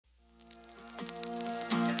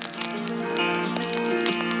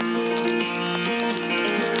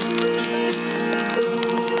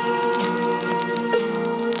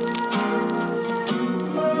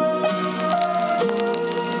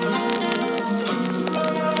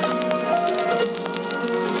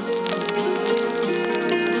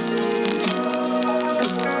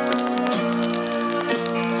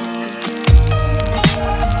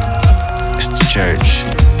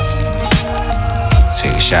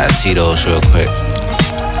shot of Tito's real quick.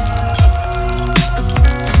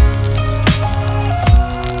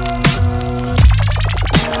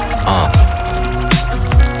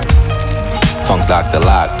 Funk Docta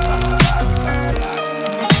Lock.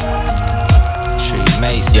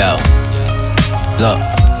 Yo, look.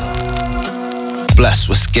 Blessed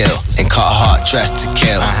with skill and caught hard dressed to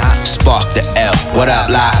kill. Spark the L. What up,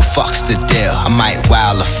 Lock? Fuck's the deal. I might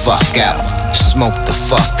wild the fuck out. Smoke the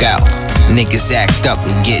fuck out. Niggas act up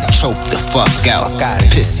and get choked the fuck out.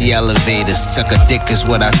 Pissy elevators. Suck a dick is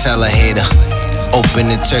what I tell a hater. Open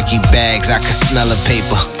the turkey bags, I can smell the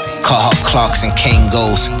paper. Caught her Clarks and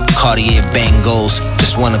Kangos, Cartier Bangos.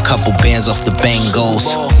 Just won a couple bands off the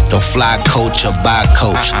Bangos. Don't fly coach or buy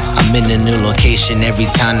coach. I'm in a new location every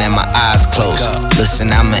time that my eyes close.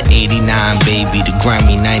 Listen, I'm an 89 baby. The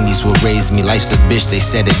grimy 90s will raise me. Life's a bitch, they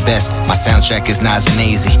said it best. My soundtrack is Nas and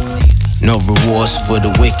AZ. No rewards for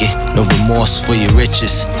the wicked, no remorse for your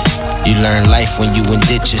riches. You learn life when you in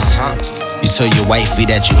ditches. You told your wifey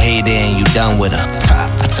that you hate her and you done with her.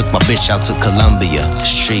 I took my bitch out to Columbia,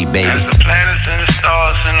 street baby. As the planets and the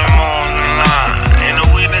stars and the moon align, in the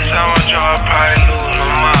weakness I want y'all, I probably lose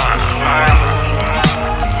my mind.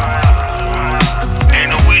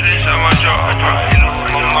 In the weakness I want y'all, I probably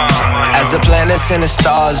lose my mind. As the planets and the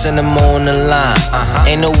stars and the moon align,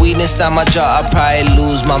 ain't no weakness on my jaw, I probably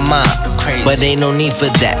lose my mind. But ain't no need for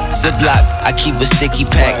that. Ziploc, I keep a sticky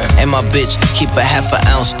pack. And my bitch keep a half an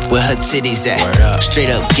ounce where her titties at.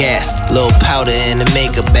 Straight up gas, little powder in the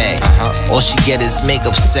makeup bag. All she get is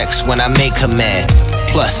makeup sex when I make her mad.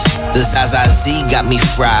 Plus, the Zaza Z got me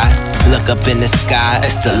fried. Look up in the sky,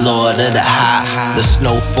 it's the Lord of the High. The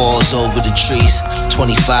snow falls over the trees,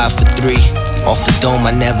 25 for 3. Off the dome,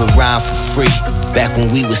 I never rhyme for free. Back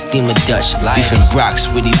when we was steaming Dutch, beefing Brox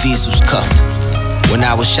with the V's cuffed. When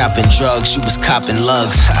I was shopping drugs, you was copping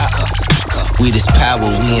lugs. Weed is power,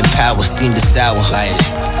 we in power, steam the sour.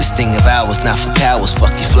 This thing of ours, not for cowards,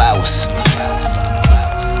 fuck your flowers.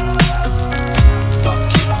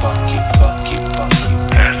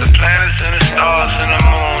 As the planets and the stars and the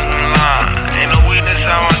moon align, in the weakness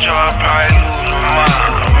I want y'all, I probably lose my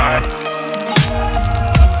mind.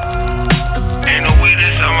 In the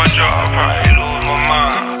weakness I want y'all, I probably lose my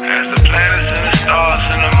mind. As the planets and the stars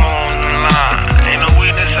and the moon align, in the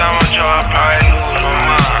weakness I want y'all, I probably lose my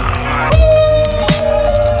mind.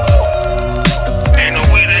 In the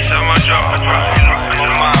weakness I want y'all, I probably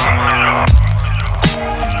lose my mind.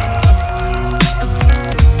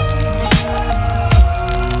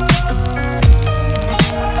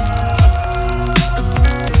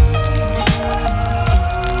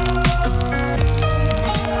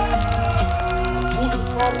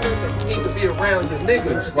 You need to be around your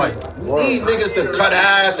niggas. Like, you need niggas to cut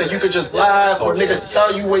ass and you could just laugh, or niggas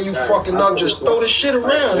tell you when you fucking up, just throw this shit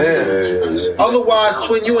around. Otherwise,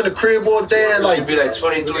 twin, you in the crib all day and like, be like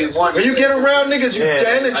 23-1. when you get around niggas, the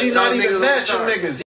energy not even matching niggas.